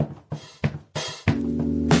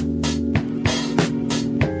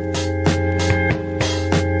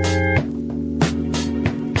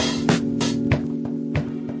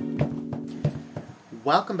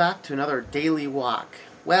welcome back to another daily walk.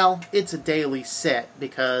 Well, it's a daily sit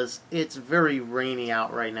because it's very rainy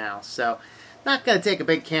out right now, so not going to take a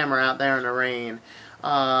big camera out there in the rain.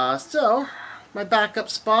 So, my backup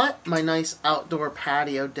spot, my nice outdoor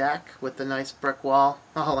patio deck with the nice brick wall.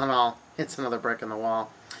 All in all, it's another brick in the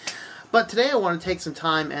wall. But today I want to take some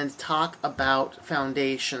time and talk about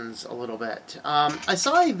foundations a little bit. I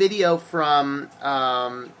saw a video from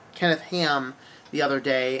Kenneth Ham the other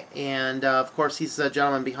day, and of course he's the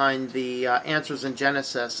gentleman behind the Answers in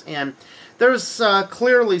Genesis, and there's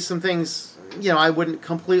clearly some things I wouldn't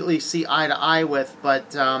completely see eye to eye with,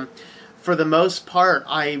 but for the most part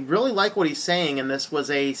I really like what he's saying, and this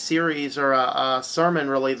was a series or a sermon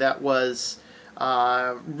really that was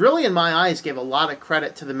really in my eyes gave a lot of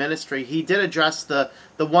credit to the ministry. He did address the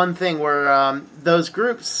one thing where those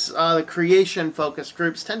groups, the creation focused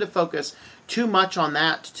groups, tend to focus too much on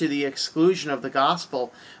that to the exclusion of the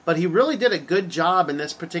gospel. But he really did a good job in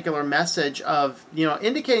this particular message of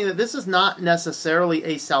indicating that this is not necessarily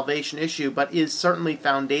a salvation issue, but is certainly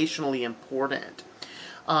foundationally important.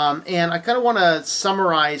 And I kind of want to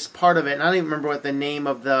summarize part of it. And I don't even remember what the name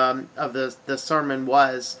of the sermon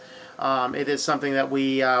was. It is something that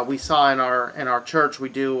we saw in our church. We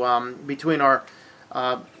do between our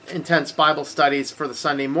intense Bible studies for the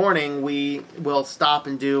Sunday morning. We will stop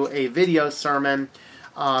and do a video sermon,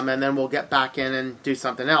 and then we'll get back in and do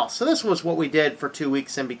something else. So this was what we did for 2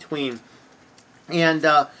 weeks in between. And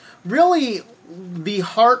really, the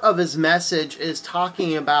heart of his message is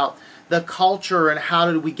talking about the culture and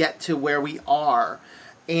how did we get to where we are.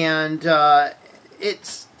 And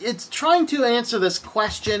it's trying to answer this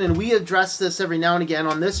question, and we address this every now and again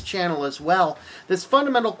on this channel as well, this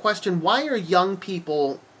fundamental question: why are young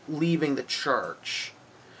people leaving the church?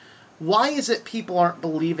 Why is it people aren't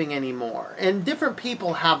believing anymore? And different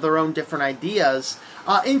people have their own different ideas,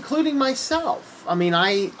 including myself. I mean,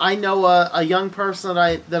 I know a young person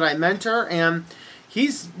that I mentor, and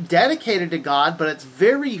he's dedicated to God, but it's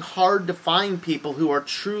very hard to find people who are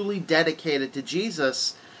truly dedicated to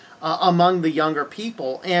Jesus among the younger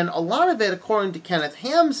people. And a lot of it, according to Kenneth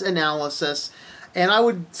Ham's analysis, and I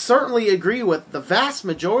would certainly agree with the vast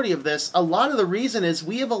majority of this, a lot of the reason is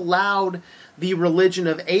we have allowed the religion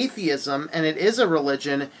of atheism, and it is a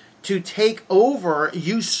religion, to take over,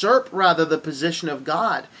 usurp rather, the position of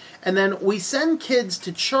God. And then we send kids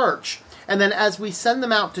to church, and then as we send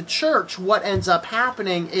them out to church, what ends up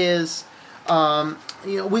happening is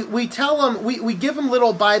we tell them, we give them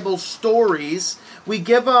little Bible stories. We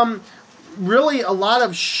give them really a lot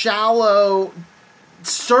of shallow,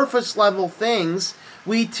 surface level things.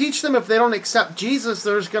 We teach them if they don't accept Jesus,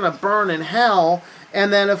 they're just going to burn in hell.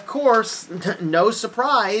 And then, of course, no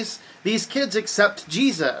surprise, these kids accept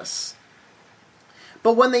Jesus.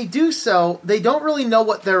 But when they do so, they don't really know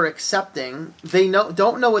what they're accepting. They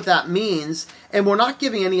don't know what that means, and we're not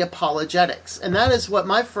giving any apologetics. And that is what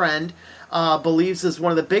my friend believes is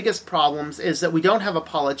one of the biggest problems, is that we don't have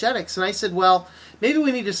apologetics. And I said, well, maybe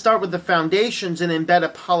we need to start with the foundations and embed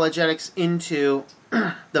apologetics into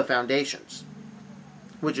the foundations,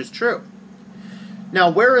 which is true. Now,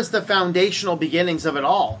 where is the foundational beginnings of it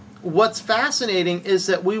all? What's fascinating is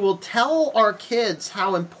that we will tell our kids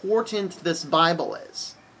how important this Bible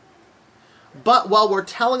is. But while we're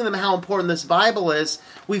telling them how important this Bible is,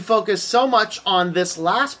 we focus so much on this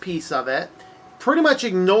last piece of it, pretty much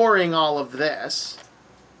ignoring all of this.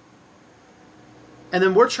 And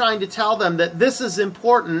then we're trying to tell them that this is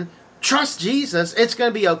important, trust Jesus, it's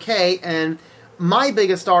going to be okay. And my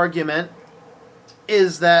biggest argument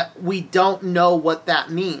is that we don't know what that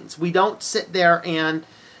means. We don't sit there and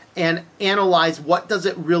analyze what does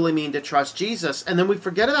it really mean to trust Jesus. And then we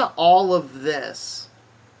forget about all of this,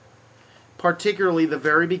 particularly the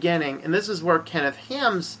very beginning. And this is where Kenneth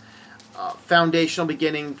Ham's foundational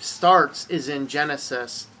beginning starts, is in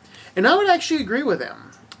Genesis. And I would actually agree with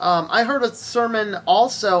him. I heard a sermon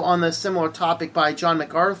also on this similar topic by John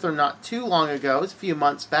MacArthur not too long ago. It was a few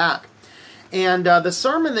months back. And the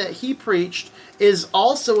sermon that he preached is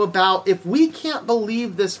also about, if we can't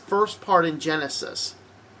believe this first part in Genesis,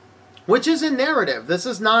 which is a narrative. This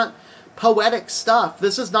is not poetic stuff.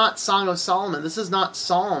 This is not Song of Solomon. This is not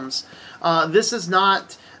Psalms. This is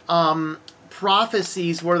not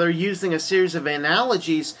prophecies where they're using a series of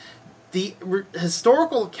analogies. The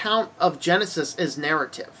historical account of Genesis is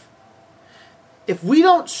narrative. If we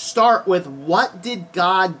don't start with what did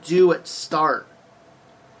God do at start,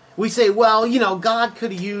 we say, well, God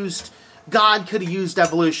could have used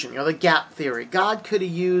evolution, the gap theory. God could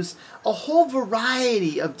have used a whole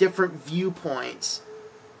variety of different viewpoints.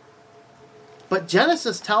 But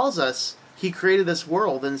Genesis tells us he created this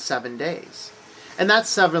world in 7 days. And that's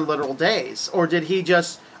 7 literal days. Or did he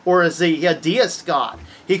just, or is he a deist God?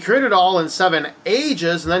 He created all in 7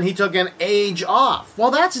 ages, and then he took an age off.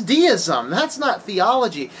 Well, that's deism. That's not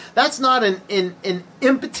theology. That's not an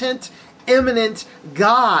impotent, immanent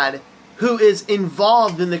God who is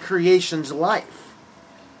involved in the creation's life.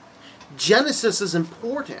 Genesis is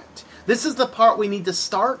important. This is the part we need to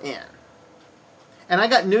start in. And I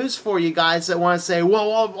got news for you guys that want to say, well,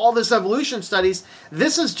 all this evolution studies,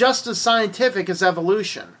 this is just as scientific as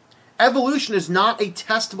evolution. Evolution is not a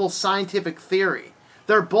testable scientific theory.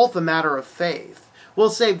 They're both a matter of faith. We'll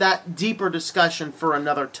save that deeper discussion for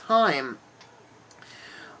another time.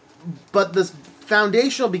 But the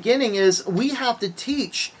foundational beginning is we have to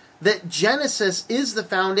teach that Genesis is the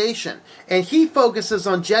foundation. And he focuses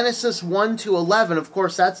on Genesis 1 to 11. Of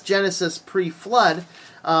course, that's Genesis pre-flood,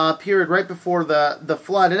 period right before the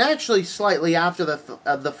flood, and actually slightly after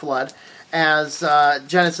the flood, as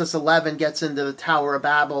Genesis 11 gets into the Tower of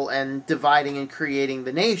Babel and dividing and creating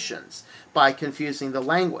the nations by confusing the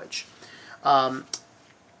language.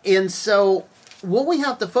 And so what we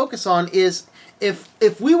have to focus on is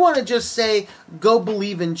if we want to just say, go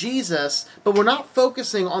believe in Jesus, but we're not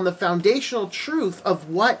focusing on the foundational truth of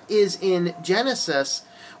what is in Genesis,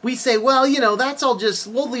 we say, well, that's all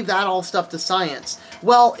we'll leave that all stuff to science.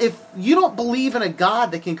 Well, if you don't believe in a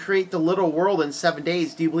God that can create the little world in 7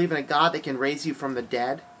 days, do you believe in a God that can raise you from the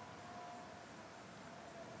dead?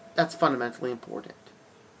 That's fundamentally important.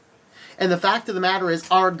 And the fact of the matter is,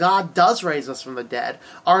 our God does raise us from the dead.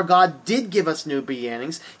 Our God did give us new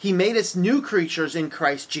beginnings. He made us new creatures in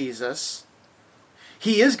Christ Jesus.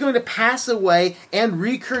 He is going to pass away and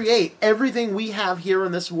recreate everything we have here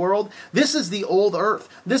in this world. This is the old earth.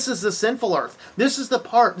 This is the sinful earth. This is the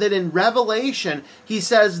part that in Revelation, he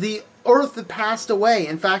says the earth had passed away.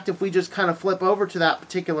 In fact, if we just kind of flip over to that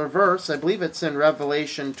particular verse, I believe it's in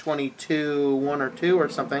Revelation 22, 1 or 2 or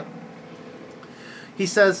something. He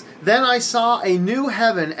says, then I saw a new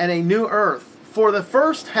heaven and a new earth, for the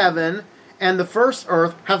first heaven and the first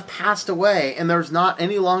earth have passed away, and there's not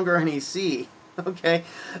any longer any sea. Okay?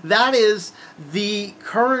 That is the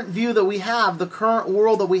current view that we have, the current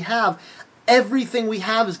world that we have. Everything we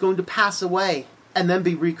have is going to pass away and then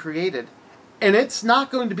be recreated. And it's not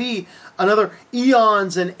going to be another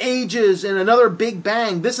eons and ages and another big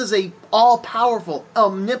bang. This is a all-powerful,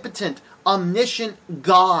 omnipotent, omniscient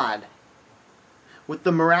God with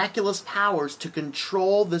the miraculous powers to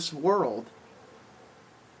control this world.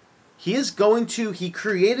 He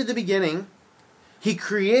created the beginning. He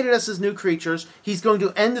created us as new creatures. He's going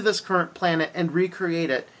to end this current planet and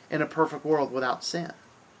recreate it in a perfect world without sin.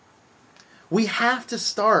 We have to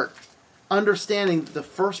start understanding that the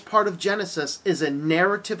first part of Genesis is a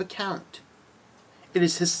narrative account. It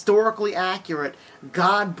is historically accurate.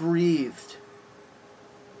 God breathed.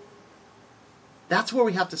 That's where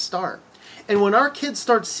we have to start. And when our kids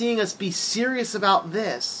start seeing us be serious about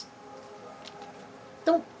this,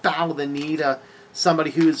 don't bow the knee to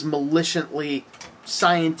somebody who's malignantly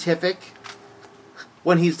scientific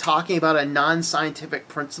when he's talking about a non-scientific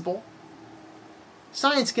principle.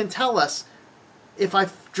 Science can tell us if I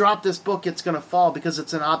drop this book, it's going to fall because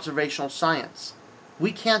it's an observational science.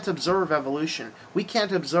 We can't observe evolution. We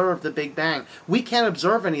can't observe the Big Bang. We can't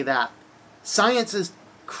observe any of that. Science is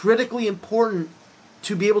critically important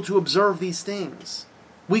to be able to observe these things.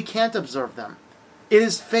 We can't observe them. It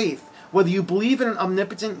is faith. Whether you believe in an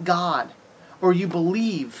omnipotent God or you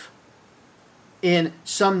believe in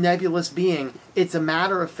some nebulous being, it's a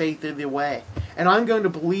matter of faith either way. And I'm going to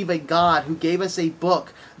believe a God who gave us a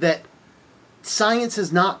book that science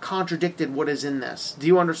has not contradicted what is in this. Do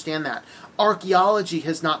you understand that? Archaeology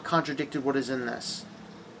has not contradicted what is in this.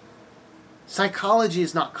 Psychology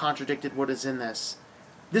has not contradicted what is in this.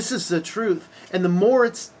 This is the truth. And the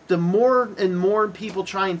more and more people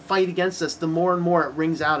try and fight against this, the more and more it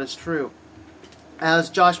rings out as true. As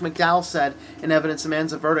Josh McDowell said in Evidence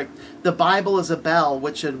Demands a Verdict, the Bible is a bell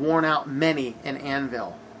which had worn out many an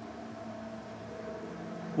anvil.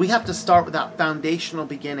 We have to start with that foundational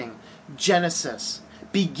beginning. Genesis.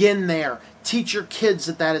 Begin there. Teach your kids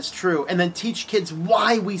that is true. And then teach kids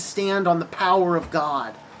why we stand on the power of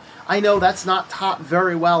God. I know that's not taught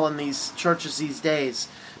very well in these churches these days,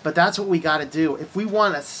 but that's what we got to do. If we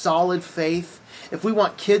want a solid faith, if we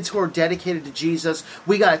want kids who are dedicated to Jesus,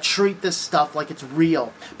 we got to treat this stuff like it's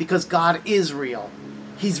real, because God is real.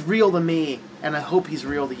 He's real to me, and I hope He's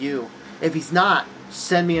real to you. If He's not,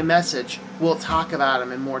 send me a message. We'll talk about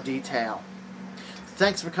Him in more detail.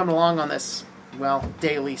 Thanks for coming along on this,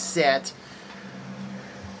 daily set.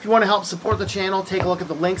 If you want to help support the channel, take a look at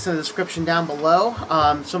the links in the description down below.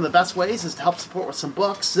 Some of the best ways is to help support with some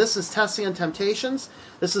books. This is Testing on Temptations.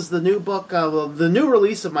 This is the new book, the new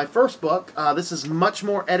release of my first book. This is much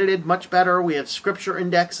more edited, much better. We have scripture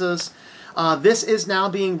indexes. This is now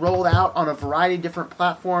being rolled out on a variety of different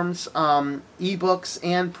platforms, ebooks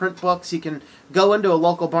and print books. You can go into a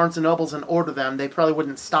local Barnes & Nobles and order them. They probably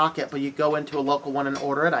wouldn't stock it, but you go into a local one and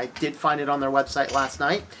order it. I did find it on their website last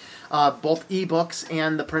night. Both ebooks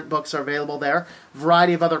and the print books are available there.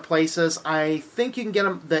 Variety of other places. I think you can get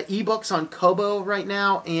them, the ebooks on Kobo right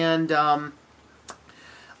now, and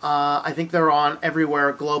I think they're on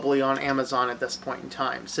everywhere globally on Amazon at this point in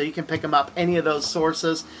time. So you can pick them up any of those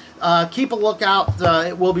sources. Keep a lookout.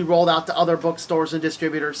 It will be rolled out to other bookstores and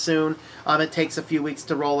distributors soon. It takes a few weeks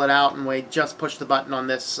to roll it out, and we just pushed the button on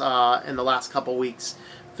this in the last couple weeks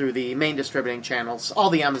through the main distributing channels. All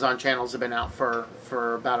the Amazon channels have been out for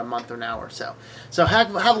about a month or now or so. So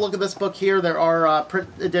have a look at this book here. There are print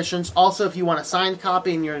editions. Also, if you want a signed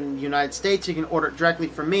copy and you're in the United States, you can order it directly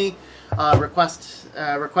from me. Request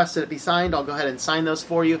that it be signed. I'll go ahead and sign those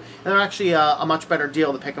for you. And they're actually a much better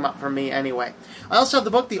deal to pick them up from me anyway. I also have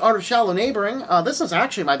the book, The Art of Shallow Neighboring. This is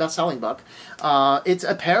actually my best-selling book. It's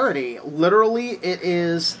a parody. Literally, it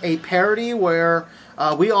is a parody where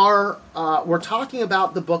we're talking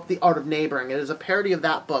about the book, The Art of Neighboring. It is a parody of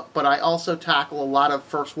that book, but I also tackle a lot of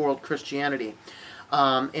first world Christianity.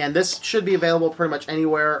 And this should be available pretty much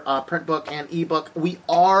anywhere, print book and ebook. We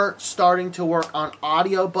are starting to work on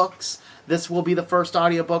audiobooks. This will be the first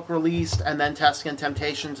audiobook released, and then Testing on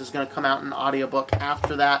Temptations is going to come out in audiobook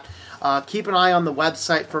after that. Keep an eye on the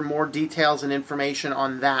website for more details and information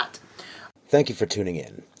on that. Thank you for tuning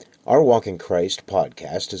in. Our Walk in Christ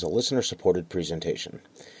podcast is a listener-supported presentation.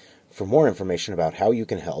 For more information about how you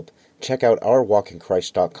can help, check out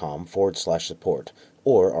ourwalkinchrist.com/support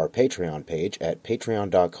or our Patreon page at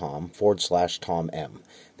patreon.com/TomM.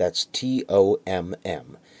 That's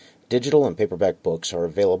TOMM. Digital and paperback books are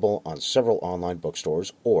available on several online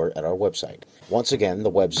bookstores or at our website. Once again,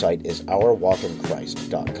 the website is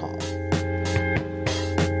ourwalkinchrist.com.